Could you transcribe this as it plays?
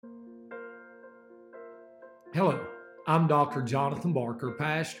Hello, I'm Dr. Jonathan Barker,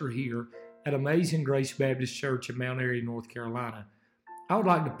 pastor here at Amazing Grace Baptist Church in Mount Airy, North Carolina. I would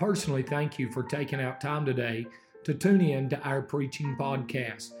like to personally thank you for taking out time today to tune in to our preaching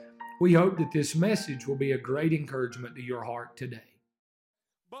podcast. We hope that this message will be a great encouragement to your heart today.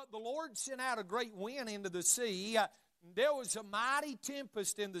 But the Lord sent out a great wind into the sea. There was a mighty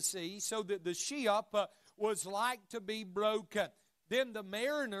tempest in the sea, so that the ship was like to be broken. Then the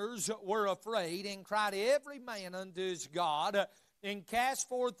mariners were afraid and cried every man unto his God and cast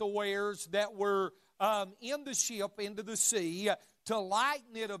forth the wares that were in the ship into the sea to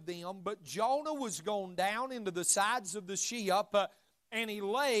lighten it of them. But Jonah was gone down into the sides of the ship, and he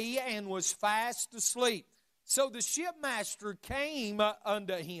lay and was fast asleep. So the shipmaster came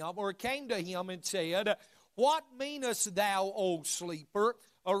to him and said, What meanest thou, O sleeper?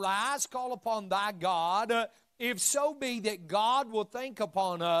 Arise, call upon thy God, if so be that God will think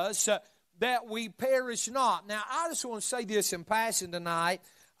upon us, that we perish not. Now, I just want to say this in passing tonight.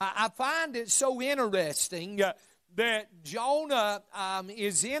 I find it so interesting that Jonah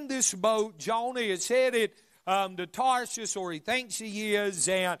is in this boat. Jonah is headed to Tarshish, or he thinks he is,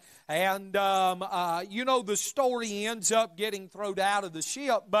 and the story ends up getting thrown out of the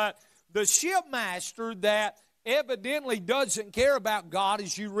ship. But the shipmaster that evidently doesn't care about God,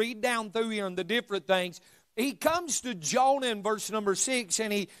 as you read down through here and the different things, he comes to Jonah in verse number 6,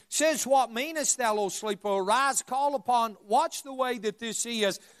 and he says, What meanest thou, O sleeper? Arise, call upon, watch the way that this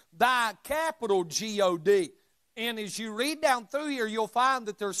is, thy capital G-O-D. And as you read down through here, you'll find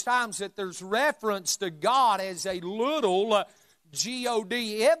that there's times that there's reference to God as a little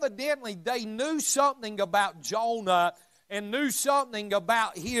G-O-D. Evidently, they knew something about Jonah and knew something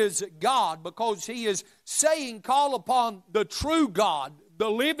about his God, because he is saying, call upon the true God,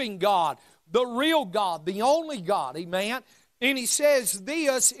 the living God, the real God, the only God, amen? And he says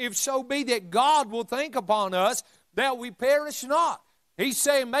this, if so be that God will think upon us, that we perish not. He's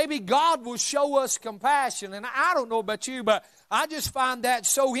saying maybe God will show us compassion. And I don't know about you, but I just find that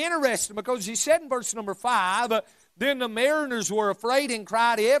so interesting, because he said in verse number 5, Then the mariners were afraid and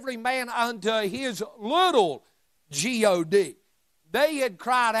cried every man unto his little G-O-D. They had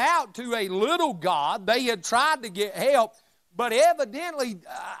cried out to a little God. They had tried to get help. But evidently,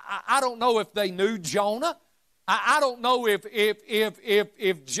 I don't know if they knew Jonah. I don't know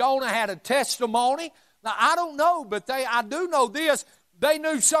if Jonah had a testimony. Now, I don't know, but I do know this. They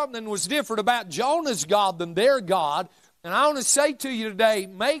knew something was different about Jonah's God than their God. And I want to say to you today,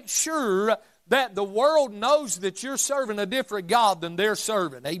 make sure that the world knows that you're serving a different God than they're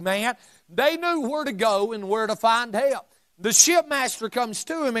serving. Amen? They knew where to go and where to find help. The shipmaster comes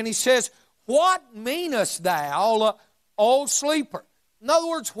to him and he says, What meanest thou, O sleeper? In other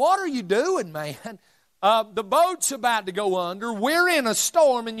words, what are you doing, man? The boat's about to go under. We're in a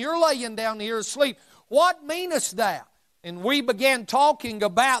storm and you're laying down here asleep. What meanest thou? And we began talking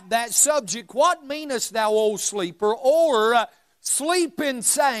about that subject. What meanest thou, O sleeper? Or sleeping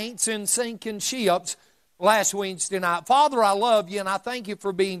saints in sinking ships last Wednesday night. Father, I love you and I thank you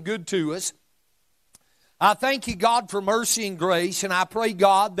for being good to us. I thank you, God, for mercy and grace. And I pray,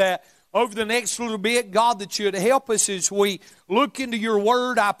 God, that over the next little bit, God, that you'd help us as we look into your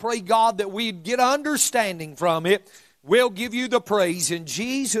word. I pray, God, that we'd get understanding from it. We'll give you the praise. In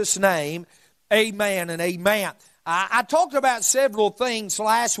Jesus' name, amen and amen. I talked about several things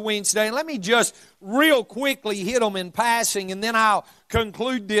last Wednesday, and let me just real quickly hit them in passing, and then I'll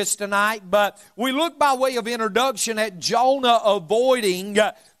conclude this tonight. But we look by way of introduction at Jonah avoiding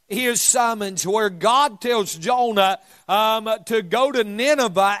his summons, where God tells Jonah to go to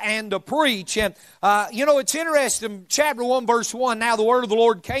Nineveh and to preach. And, it's interesting, chapter 1, verse 1, Now the word of the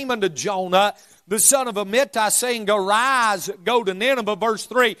Lord came unto Jonah, the son of Amittai, saying, Arise, go to Nineveh. Verse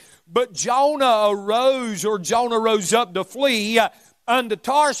 3, But Jonah rose up to flee unto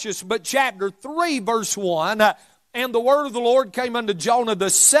Tarshish. But chapter 3, verse 1, And the word of the Lord came unto Jonah the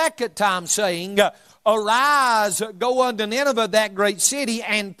second time, saying, Arise, go unto Nineveh, that great city,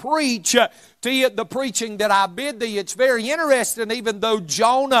 and preach to it the preaching that I bid thee. It's very interesting, even though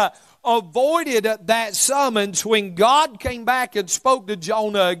Jonah avoided that summons, when God came back and spoke to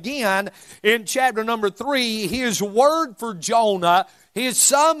Jonah again in chapter number 3, his word for Jonah, his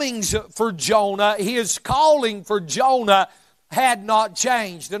summons for Jonah, his calling for Jonah had not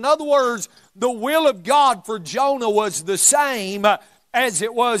changed. In other words, the will of God for Jonah was the same as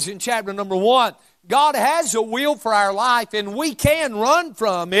it was in chapter number 1. God has a will for our life, and we can run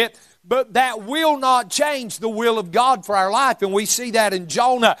from it, but that will not change the will of God for our life. And we see that in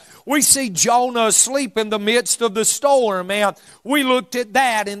Jonah. We see Jonah asleep in the midst of the storm, and we looked at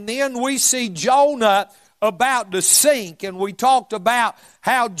that. And then we see Jonah about to sink, and we talked about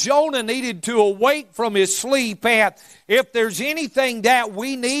how Jonah needed to awake from his sleep. And if there's anything that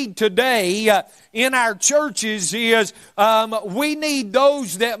we need today in our churches is we need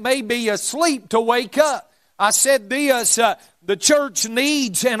those that may be asleep to wake up. I said this, the church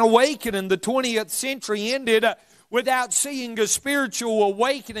needs an awakening. The 20th century ended without seeing a spiritual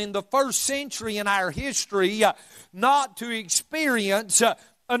awakening. The first century in our history not to experience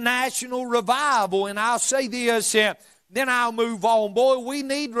a national revival. And I'll say this, then I'll move on. Boy, we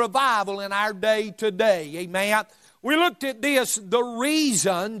need revival in our day today. Amen. We looked at this, the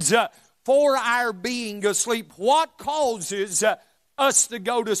reasons for our being asleep. What causes us to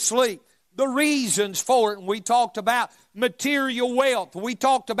go to sleep? The reasons for it. And we talked about material wealth. We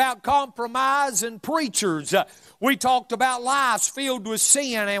talked about compromise and preachers. We talked about lives filled with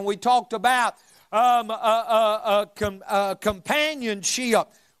sin. And we talked about companionship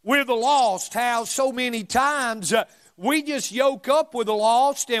with the lost. How so many times we just yoke up with the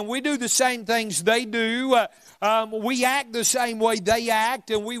lost and we do the same things they do. We act the same way they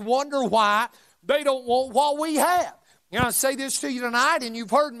act, and we wonder why they don't want what we have. You know, I say this to you tonight, and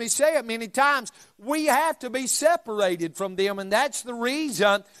you've heard me say it many times. We have to be separated from them, and that's the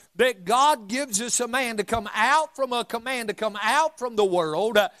reason that God gives us a command to come out from the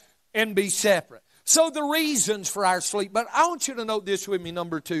world and be separate. So the reasons for our sleep. But I want you to note this with me,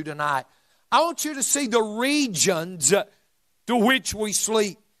 number 2 tonight. I want you to see the regions to which we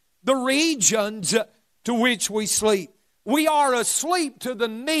sleep. The regions to which we sleep. We are asleep to the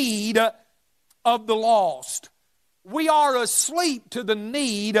need of the lost. We are asleep to the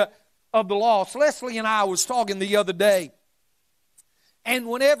need of the lost. Leslie and I was talking the other day. And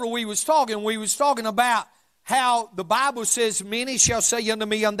whenever we was talking about how the Bible says, many shall say unto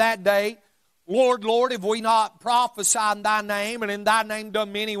me on that day, Lord, Lord, have we not prophesied in thy name, and in thy name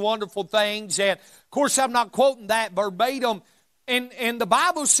done many wonderful things? And of course, I'm not quoting that verbatim. And the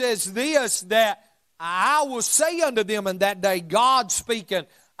Bible says this, that I will say unto them in that day, God speaking,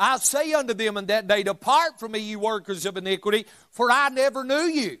 I'll say unto them in that day, depart from me, you workers of iniquity, for I never knew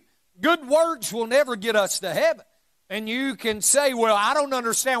you. Good words will never get us to heaven. And you can say, well, I don't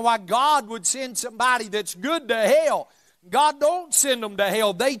understand why God would send somebody that's good to hell. God don't send them to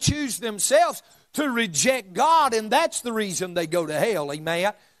hell. They choose themselves to reject God, and that's the reason they go to hell.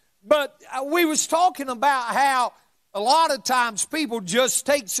 Amen. But we was talking about how a lot of times people just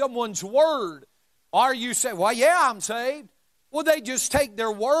take someone's word. Or you say, well, yeah, I'm saved. Well, they just take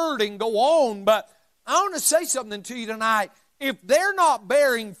their word and go on. But I want to say something to you tonight. If they're not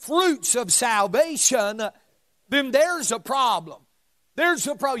bearing fruits of salvation, then there's a problem. There's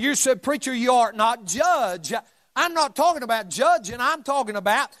a problem. You said, preacher, you ought not judge. I'm not talking about judging. I'm talking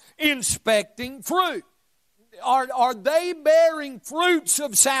about inspecting fruit. Are they bearing fruits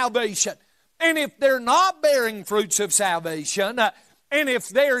of salvation? And if they're not bearing fruits of salvation, and if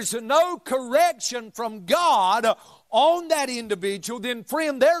there's no correction from God on that individual, then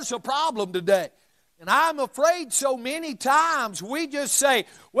friend, there's a problem today. And I'm afraid so many times we just say,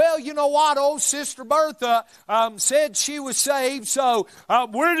 well, you know what, old Sister Bertha said she was saved, so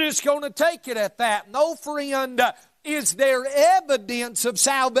we're just going to take it at that. No, friend, is there evidence of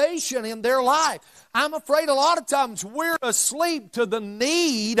salvation in their life? I'm afraid a lot of times we're asleep to the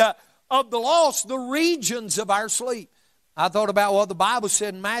need of the lost, the regions of our sleep. I thought about what the Bible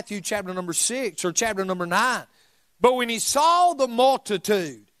said in Matthew chapter number 6 or chapter number 9. But when he saw the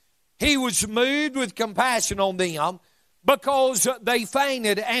multitude, he was moved with compassion on them because they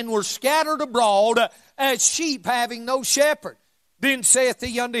fainted and were scattered abroad as sheep having no shepherd. Then saith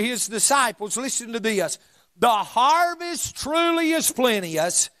he unto his disciples, listen to this, the harvest truly is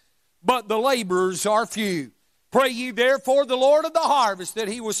plenteous, but the laborers are few. Pray ye therefore the Lord of the harvest that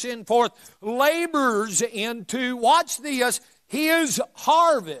he will send forth laborers into, watch this, his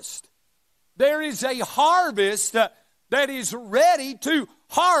harvest. There is a harvest that is ready to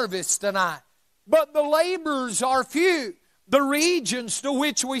harvest tonight. But the laborers are few. The regions to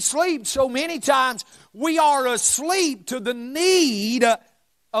which we sleep, so many times we are asleep to the need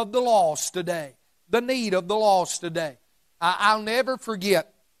of the lost today. The need of the lost today. I'll never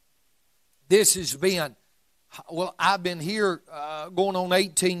forget, this has been, well, I've been here going on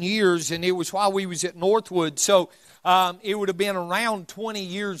 18 years, and it was while we was at Northwood, so it would have been around 20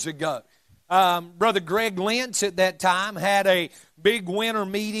 years ago. Brother Greg Lentz at that time had a big winter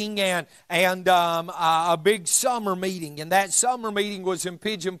meeting and a big summer meeting. And that summer meeting was in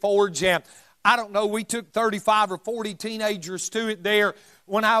Pigeon Forge. And I don't know, we took 35 or 40 teenagers to it there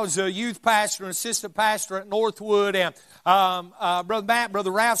when I was a youth pastor and assistant pastor at Northwood. And Brother Matt,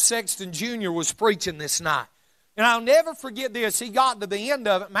 Brother Ralph Sexton Jr. was preaching this night. And I'll never forget this. He got to the end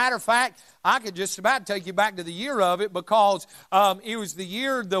of it. Matter of fact, I could just about take you back to the year of it, because it was the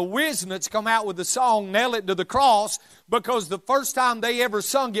year the Wisnets come out with the song, Nail It to the Cross, because the first time they ever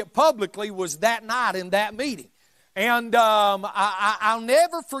sung it publicly was that night in that meeting. And I'll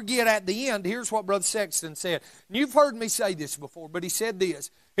never forget at the end, here's what Brother Sexton said. And you've heard me say this before, but he said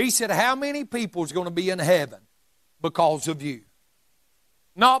this. He said, how many people is going to be in heaven because of you?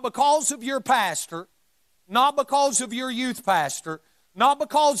 Not because of your pastor, not because of your youth pastor, not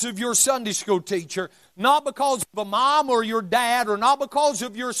because of your Sunday school teacher, not because of a mom or your dad, or not because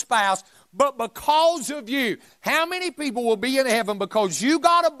of your spouse, but because of you. How many people will be in heaven because you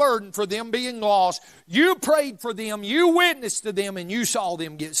got a burden for them being lost, you prayed for them, you witnessed to them, and you saw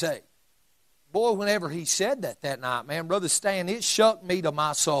them get saved? Boy, whenever he said that night, man, Brother Stan, it shook me to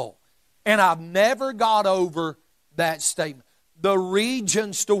my soul. And I've never got over that statement. The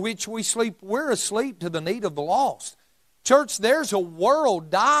regions to which we sleep, we're asleep to the need of the lost. Church, there's a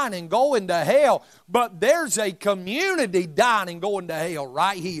world dying and going to hell, but there's a community dying and going to hell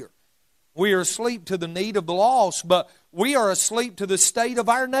right here. We are asleep to the need of the lost, but we are asleep to the state of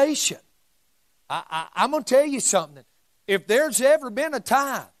our nation. I'm going to tell you something. If there's ever been a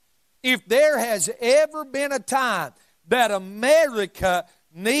time, if there has ever been a time that America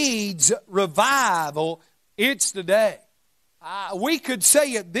needs revival, it's today. We could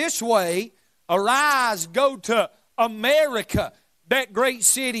say it this way: arise, go to America, that great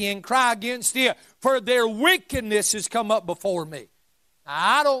city, and cry against it, for their wickedness has come up before me.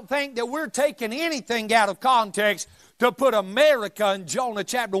 I don't think that we're taking anything out of context to put America in Jonah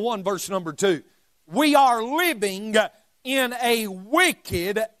chapter 1, verse number 2. We are living in a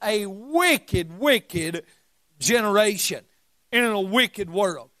wicked generation, in a wicked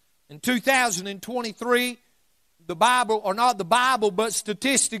world. In 2023, the Bible, or not the Bible, but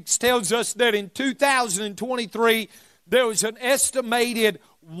statistics tells us that in 2023, there was an estimated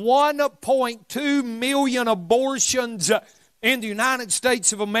 1.2 million abortions in the United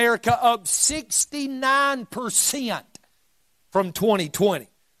States of America, up 69% from 2020.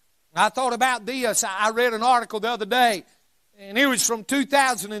 I thought about this. I read an article the other day, and it was from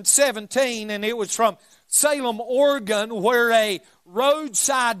 2017, and it was from Salem, Oregon, where a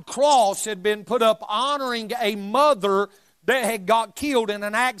roadside cross had been put up honoring a mother that had got killed in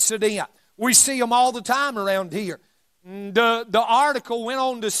an accident. We see them all the time around here. The article went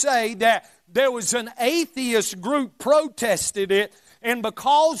on to say that there was an atheist group protested it, and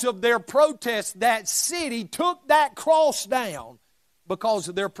because of their protest, that city took that cross down because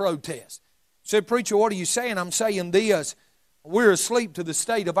of their protest. I said, preacher, what are you saying? I'm saying this: we're asleep to the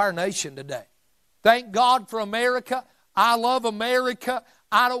state of our nation today. Thank God for America. I love America.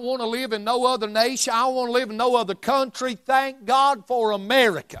 I don't want to live in no other nation. I don't want to live in no other country. Thank God for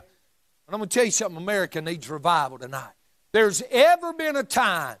America. And I'm going to tell you something, America needs revival tonight. There's ever been a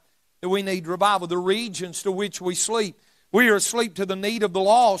time that we need revival. The regions to which we sleep. We are asleep to the need of the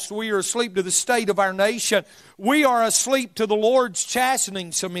lost. We are asleep to the state of our nation. We are asleep to the Lord's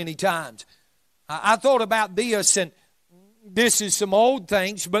chastening so many times. I thought about this, and this is some old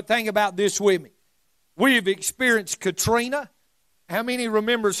things, but think about this with me. We have experienced Katrina. How many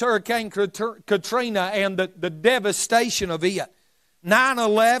remembers Hurricane Katrina and the devastation of it?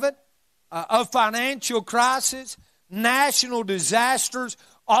 9/11, a financial crisis, national disasters,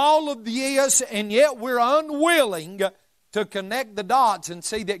 all of this, and yet we're unwilling to connect the dots and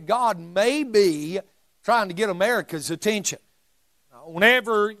see that God may be trying to get America's attention.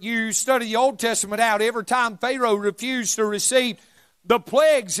 Whenever you study the Old Testament out, every time Pharaoh refused to receive the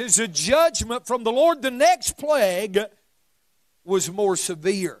plagues as a judgment from the Lord, the next plague was more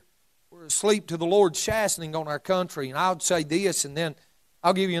severe. We're asleep to the Lord's chastening on our country. And I would say this, and then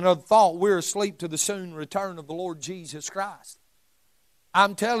I'll give you another thought. We're asleep to the soon return of the Lord Jesus Christ.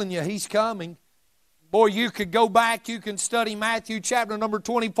 I'm telling you, He's coming. Boy, you could go back, you can study Matthew chapter number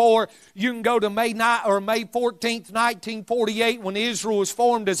 24. You can go to May 14th, 1948, when Israel was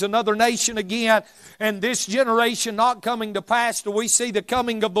formed as another nation again. And this generation not coming to pass till we see the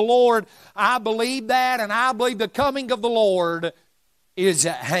coming of the Lord. I believe that, and I believe the coming of the Lord is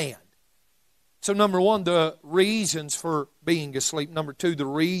at hand. So number one, the reasons for being asleep. Number two, the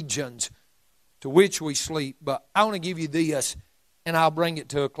regions to which we sleep. But I want to give you this, and I'll bring it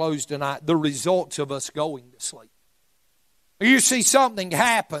to a close tonight. The results of us going to sleep. You see, something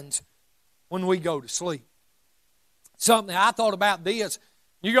happens when we go to sleep. Something, I thought about this.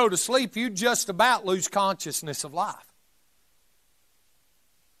 You go to sleep, you just about lose consciousness of life.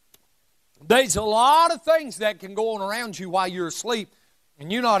 There's a lot of things that can go on around you while you're asleep,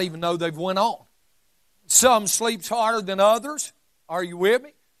 and you not even know they've went on. Some sleeps harder than others. Are you with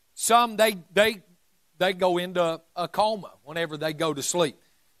me? Some, they they go into a coma whenever they go to sleep.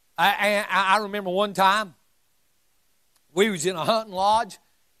 I remember one time we was in a hunting lodge,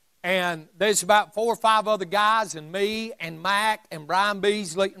 and there's about 4 or 5 other guys, and me and Mac and Brian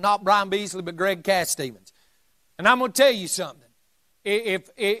Beasley, not Brian Beasley, but Greg Cass-Stevens. And I'm going to tell you something.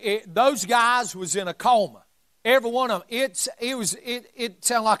 If those guys was in a coma, every one of them, it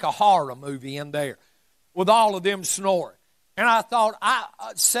sounded like a horror movie in there with all of them snoring. And I thought,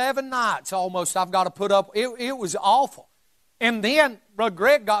 7 nights almost I've got to put up. It was awful. And then Brother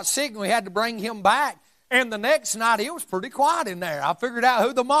Greg got sick, and we had to bring him back. And the next night, it was pretty quiet in there. I figured out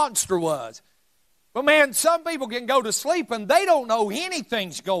who the monster was. But man, some people can go to sleep, and they don't know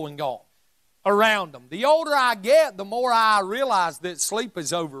anything's going on around them. The older I get, the more I realize that sleep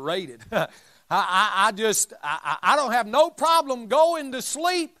is overrated. I don't have no problem going to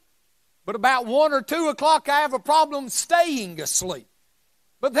sleep, but about 1 or 2 o'clock, I have a problem staying asleep.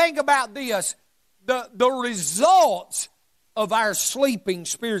 But think about this, the results of our sleeping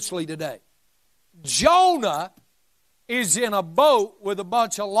spiritually today. Jonah is in a boat with a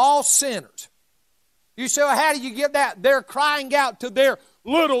bunch of lost sinners. You say, well, how do you get that? They're crying out to their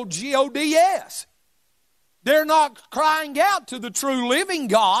little gods. They're not crying out to the true living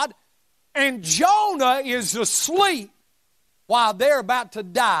God. And Jonah is asleep while they're about to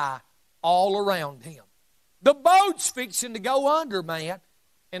die all around him. The boat's fixing to go under, man,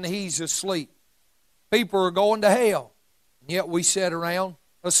 and he's asleep. People are going to hell, and yet we sit around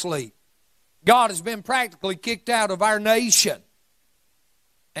asleep. God has been practically kicked out of our nation,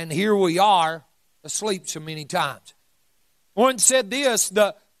 and here we are asleep so many times. One said this,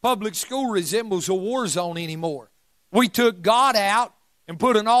 the public school resembles a war zone anymore. We took God out and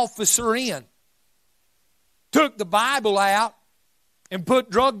put an officer in. Took the Bible out and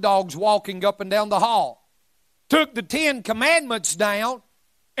put drug dogs walking up and down the hall. Took the 10 Commandments down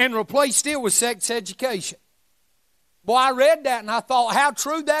and replaced it with sex education. Boy, I read that and I thought how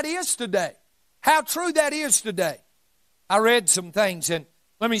true that is today. How true that is today. I read some things, and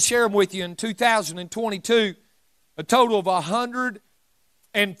let me share them with you. In 2022, a total of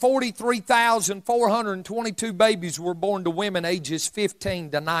 143,422 babies were born to women ages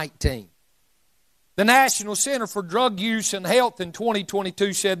 15 to 19. The National Center for Drug Use and Health in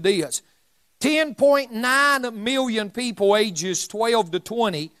 2022 said this, 10.9 million people ages 12 to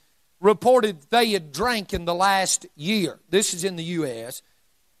 20 reported they had drank in the last year. This is in the U.S.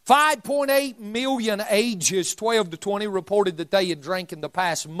 5.8 million ages 12 to 20 reported that they had drank in the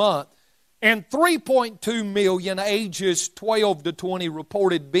past month. And 3.2 million ages 12 to 20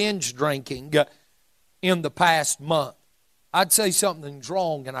 reported binge drinking in the past month. I'd say something's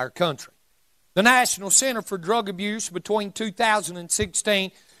wrong in our country. The National Center for Drug Abuse between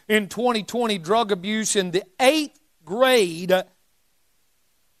 2016 and 2020, drug abuse in the 8th grade,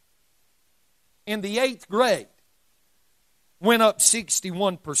 went up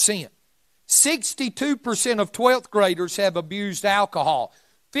 61%. 62% of 12th graders have abused alcohol.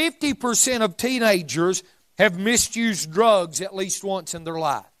 50% of teenagers have misused drugs at least once in their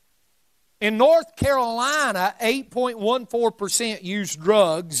life. In North Carolina, 8.14% use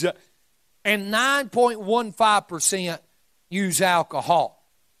drugs and 9.15% use alcohol.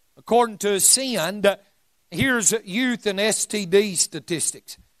 According to Ascend, here's youth and STD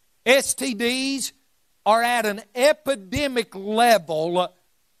statistics. STDs are at an epidemic level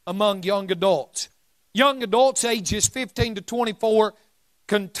among young adults. Young adults ages 15 to 24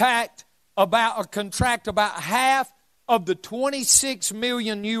 contract about half of the 26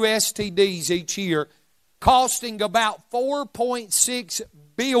 million new STDs each year, costing about $4.6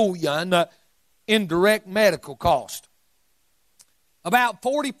 billion in direct medical cost. About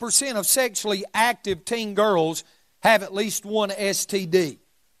 40% of sexually active teen girls have at least one STD.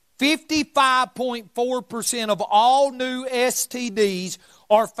 55.4% of all new STDs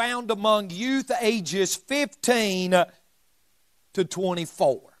are found among youth ages 15 to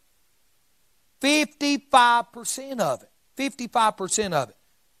 24. 55% of it. 55% of it.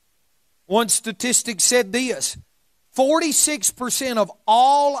 One statistic said this, 46% of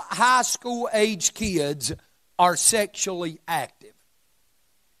all high school age kids are sexually active.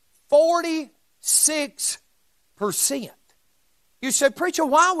 46%. You say, preacher,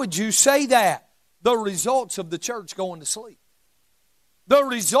 why would you say that? The results of the church going to sleep. The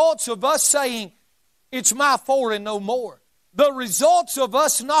results of us saying, it's my four and no more. The results of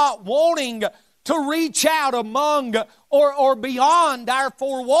us not wanting to reach out among or beyond our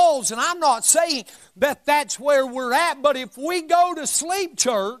four walls. And I'm not saying that that's where we're at, but if we go to sleep,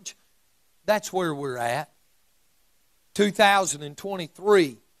 church, that's where we're at.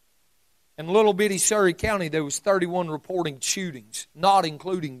 2023. In little bitty Surrey County, there was 31 reporting shootings, not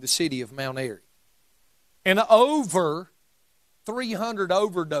including the city of Mount Airy. and over 300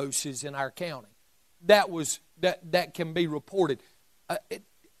 overdoses in our county that can be reported.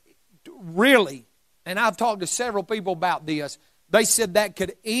 Really, and I've talked to several people about this, they said that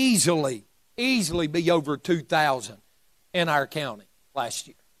could easily be over 2,000 in our county last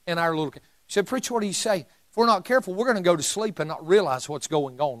year, in our little county. He said, "Preacher, what do you say? If we're not careful, we're going to go to sleep and not realize what's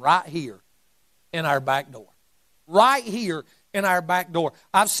going on right here in our back door." Right here in our back door.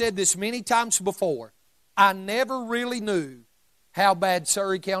 I've said this many times before. I never really knew how bad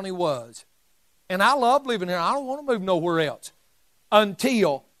Surrey County was. And I love living here. I don't want to move nowhere else.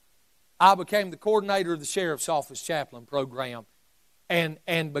 Until I became the coordinator of the Sheriff's Office Chaplain Program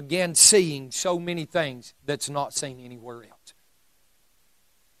and began seeing so many things that's not seen anywhere else.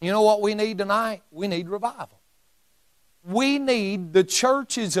 You know what we need tonight? We need revival. We need the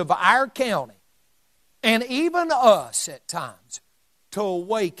churches of our county, and even us at times, to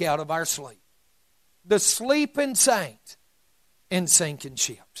awake out of our sleep. The sleeping saints in sinking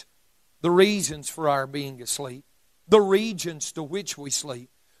ships. The reasons for our being asleep. The regions to which we sleep.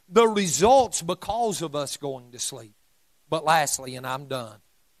 The results because of us going to sleep. But lastly, and I'm done,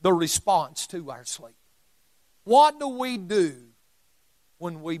 the response to our sleep. What do we do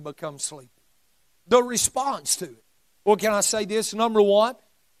when we become sleepy? The response to it. Well, can I say this? Number one,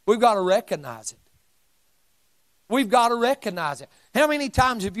 we've got to recognize it. We've got to recognize it. How many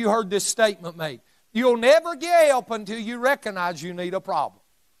times have you heard this statement made? You'll never get help until you recognize you need a problem.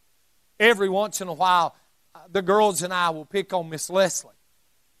 Every once in a while, the girls and I will pick on Miss Leslie.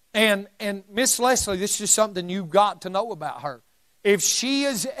 And Miss Leslie, this is just something you've got to know about her. If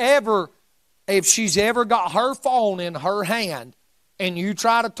she's ever got her phone in her hand and you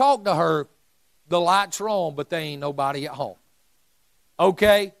try to talk to her, the lights are on, but there ain't nobody at home.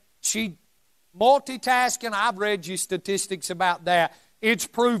 Okay? She multitasking, I've read you statistics about that. It's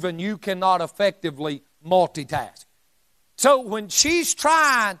proven you cannot effectively multitask. So when she's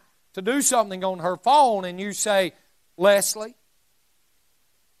trying to do something on her phone and you say, "Leslie,"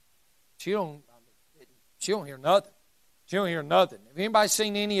 she don't hear nothing. She don't hear nothing. Have anybody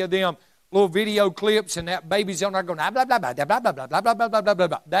seen any of them little video clips and that baby's on there going, blah, blah, blah, blah, blah, blah, blah, blah, blah, blah, blah, blah,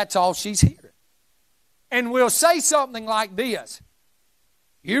 blah. That's all she's hearing. And we'll say something like this: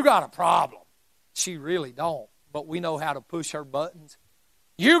 "You got a problem." She really don't, but we know how to push her buttons.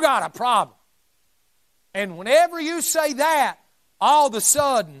 "You got a problem." And whenever you say that, all of a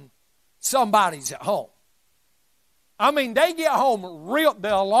sudden, somebody's at home. I mean, they get home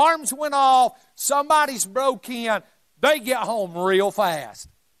the alarms went off, somebody's broke in, they get home real fast.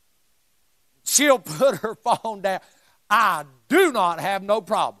 She'll put her phone down. "I do not have no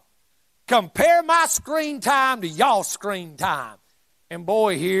problem. Compare my screen time to y'all's screen time." And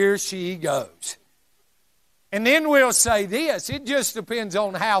boy, here she goes. And then we'll say this. It just depends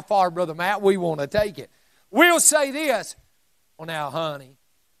on how far, Brother Matt, we want to take it. We'll say this: "Well, now, honey,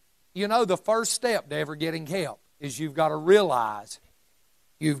 you know the first step to ever getting help is you've got to realize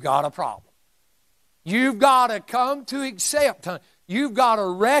you've got a problem. You've got to come to accept, honey. You've got to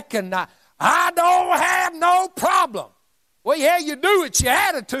recognize, I don't have no problem." Well, yeah, you do. It's your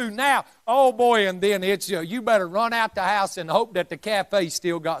attitude now. Oh, boy, and then it's you better run out the house and hope that the cafe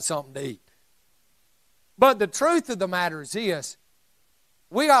still got something to eat. But the truth of the matter is this: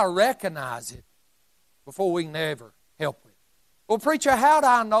 we got to recognize it before we can ever help it. "Well, preacher, how do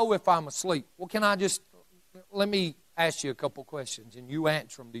I know if I'm asleep?" Well, let me ask you a couple questions, and you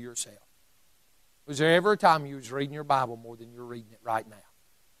answer them to yourself. Was there ever a time you was reading your Bible more than you're reading it right now?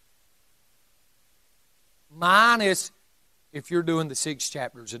 Mine is if you're doing the 6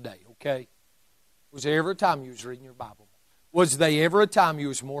 chapters a day, okay? Was there ever a time you was reading your Bible? Was there ever a time you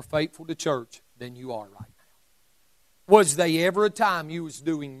was more faithful to church than you are right now? Was there ever a time you was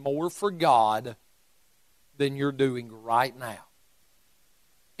doing more for God than you're doing right now?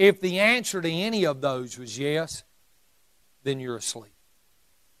 If the answer to any of those was yes, then you're asleep.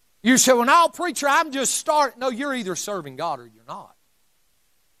 You say, "Well, no, preacher, I'm just starting." No, you're either serving God or you're not.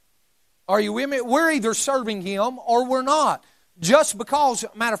 Are you with me? We're either serving Him or we're not. Just because,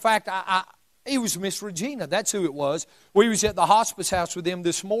 matter of fact, it was Miss Regina. That's who it was. We was at the hospice house with them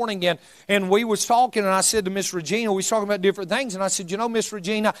this morning, and we was talking, and I said to Miss Regina, we was talking about different things, and I said, "You know, Miss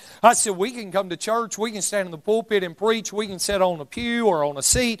Regina," I said, "we can come to church, we can stand in the pulpit and preach, we can sit on a pew or on a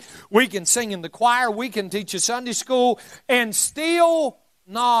seat, we can sing in the choir, we can teach a Sunday school, and still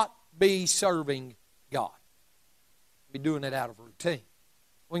not be serving God. Be doing it out of routine.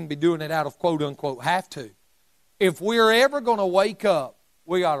 We can be doing it out of quote-unquote have to. If we're ever going to wake up,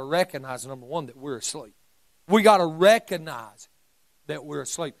 we got to recognize, number one, that we're asleep. We got to recognize that we're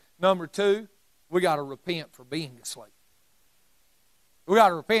asleep. Number two, we got to repent for being asleep. We got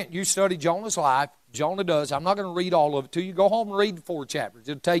to repent. You study Jonah's life. Jonah does. I'm not going to read all of it to you. Go home and read the 4 chapters.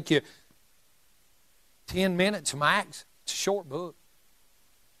 It'll take you 10 minutes max. It's a short book.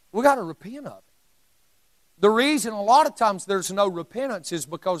 We got to repent of it. The reason a lot of times there's no repentance is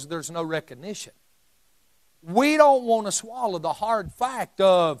because there's no recognition. We don't want to swallow the hard fact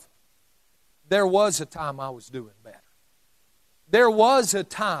of there was a time I was doing better. There was a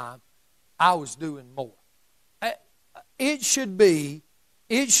time I was doing more. It should be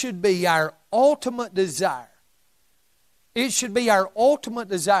our ultimate desire. It should be our ultimate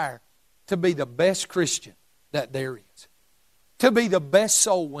desire to be the best Christian that there is. To be the best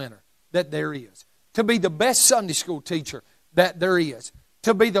soul winner that there is. To be the best Sunday school teacher that there is.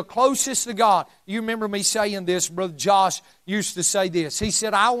 To be the closest to God. You remember me saying this, Brother Josh used to say this. He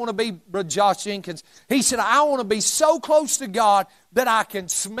said, I want to be, Brother Josh Jenkins, he said, I want to be so close to God that I can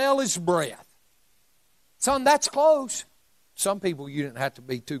smell His breath. Son, that's close. Some people you didn't have to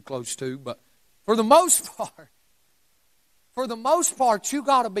be too close to, but for the most part, you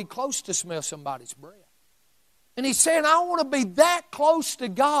got to be close to smell somebody's breath. And he's saying, I want to be that close to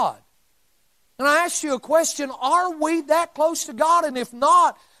God. And I ask you a question, are we that close to God? And if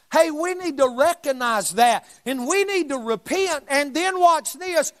not, hey, we need to recognize that. And we need to repent. And then watch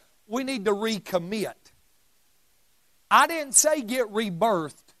this, we need to recommit. I didn't say get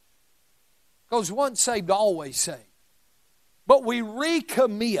rebirthed, because once saved, always saved. But we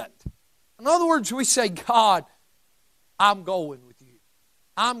recommit. In other words, we say, God, I'm going with you.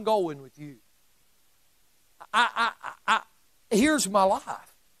 I'm going with you. Here's my life.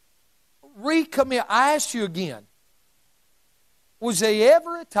 Recommit. I ask you again, was there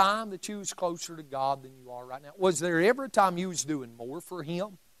ever a time that you was closer to God than you are right now? Was there ever a time you was doing more for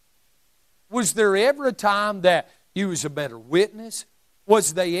Him? Was there ever a time that you was a better witness?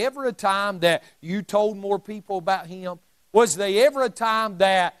 Was there ever a time that you told more people about Him? Was there ever a time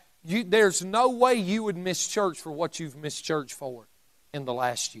that there's no way you would miss church for what you've missed church for in the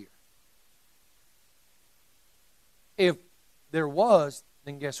last year? If there was,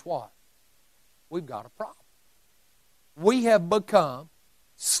 then guess what? We've got a problem. We have become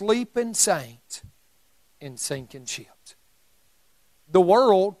sleeping saints in sinking ships. The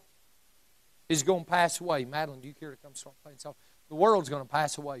world is going to pass away. Madeline, do you care to come start playing song? The world's going to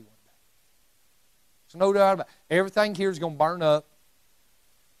pass away one day. There's no doubt about it. Everything here is going to burn up.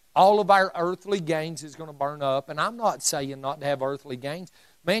 All of our earthly gains is going to burn up. And I'm not saying not to have earthly gains.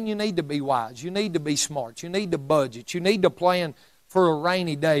 Man, you need to be wise. You need to be smart. You need to budget. You need to plan for a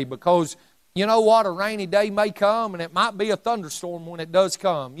rainy day, because you know what? A rainy day may come, and it might be a thunderstorm when it does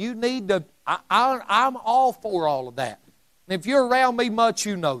come. You need to, I'm all for all of that. And if you're around me much,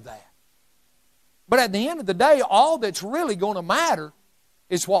 you know that. But at the end of the day, all that's really going to matter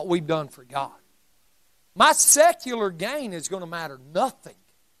is what we've done for God. My secular gain is going to matter nothing.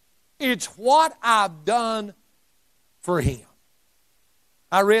 It's what I've done for Him.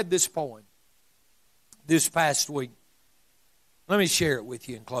 I read this poem this past week. Let me share it with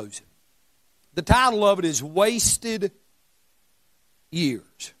you in closing. The title of it is Wasted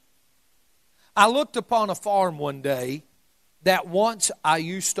Years. I looked upon a farm one day that once I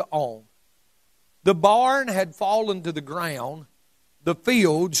used to own. The barn had fallen to the ground. The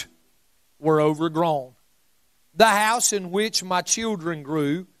fields were overgrown. The house in which my children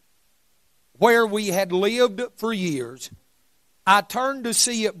grew, where we had lived for years, I turned to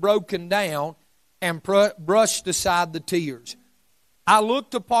see it broken down and brushed aside the tears. I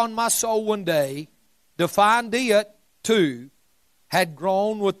looked upon my soul one day to find it, too, had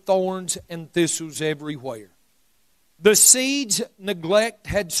grown with thorns and thistles everywhere. The seeds neglect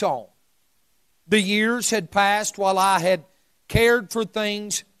had sown. The years had passed while I had cared for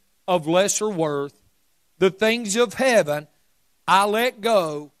things of lesser worth. The things of heaven I let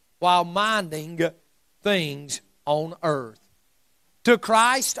go while minding things on earth. To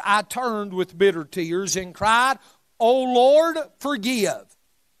Christ I turned with bitter tears and cried, "O Lord, forgive.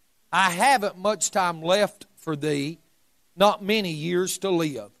 I haven't much time left for Thee, not many years to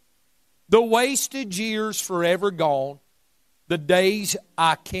live. The wasted years forever gone, the days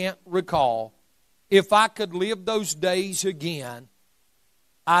I can't recall. If I could live those days again,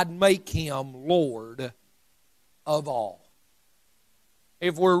 I'd make Him Lord of all."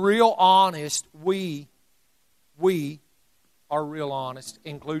 If we're real honest, we are real honest,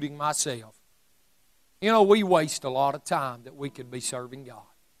 including myself. You know, we waste a lot of time that we could be serving God.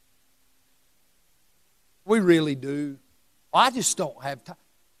 We really do. I just don't have time.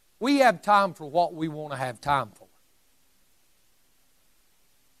 We have time for what we want to have time for.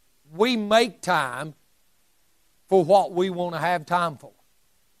 We make time for what we want to have time for.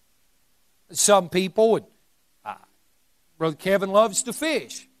 Some people, Brother Kevin loves to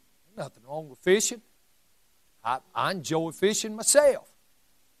fish. Nothing wrong with fishing. I enjoy fishing myself.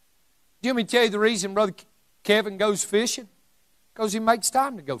 Do you want me to tell you the reason Brother Kevin goes fishing? Because he makes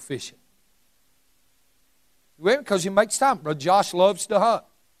time to go fishing. Because he makes time. Brother Josh loves to hunt.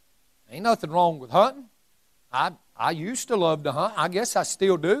 Ain't nothing wrong with hunting. I used to love to hunt. I guess I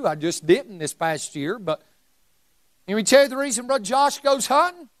still do. I just didn't this past year. But let me tell you the reason Brother Josh goes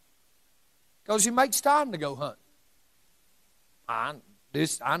hunting? Because he makes time to go hunting.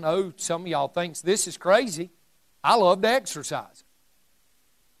 I know some of y'all thinks this is crazy. I love to exercise.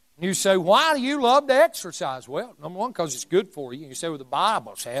 You say, why do you love to exercise? Well, number one, because it's good for you. You say, well, the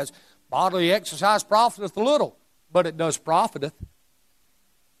Bible says, bodily exercise profiteth little, but it does profiteth.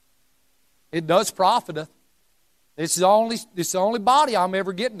 It does profiteth. It's the only body I'm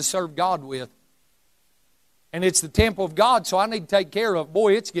ever getting to serve God with. And it's the temple of God, so I need to take care of it.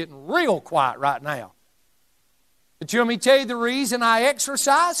 Boy, it's getting real quiet right now. But you want me to tell you the reason I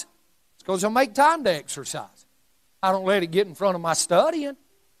exercise? It's because I make time to exercise. I don't let it get in front of my studying,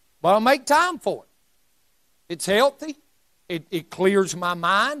 but I make time for it. It's healthy. It clears my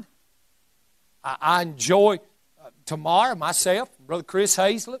mind. I enjoy tomorrow, myself, Brother Chris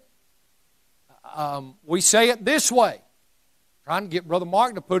Hazlett. We say it this way. Trying to get Brother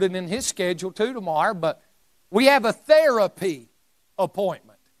Mark to put it in his schedule too tomorrow, but we have a therapy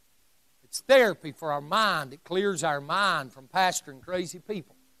appointment. It's therapy for our mind. It clears our mind from pastoring crazy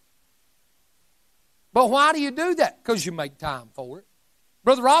people. But why do you do that? Because you make time for it.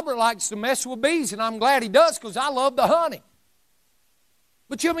 Brother Robert likes to mess with bees, and I'm glad he does because I love the hunting.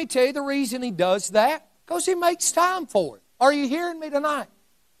 But you want me to tell you the reason he does that? Because he makes time for it. Are you hearing me tonight?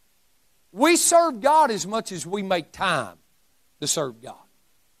 We serve God as much as we make time to serve God.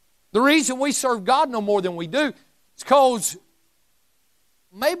 The reason we serve God no more than we do is because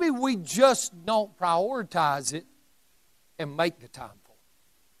maybe we just don't prioritize it and make the time for it.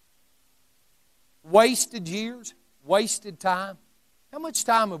 Wasted years, wasted time. How much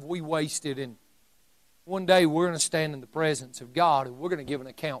time have we wasted? And one day we're going to stand in the presence of God and we're going to give an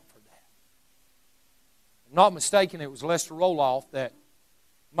account for that. If I'm not mistaken, it was Lester Roloff that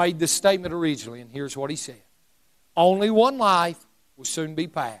made this statement originally, and here's what he said. Only one life will soon be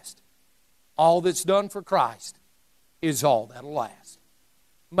passed. All that's done for Christ is all that'll last.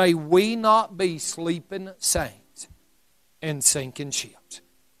 May we not be sleeping saints and sinking ships,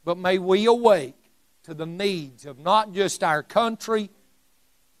 but may we awake to the needs of not just our country,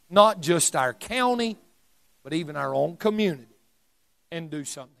 not just our county, but even our own community, and do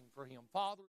something for Him. Father.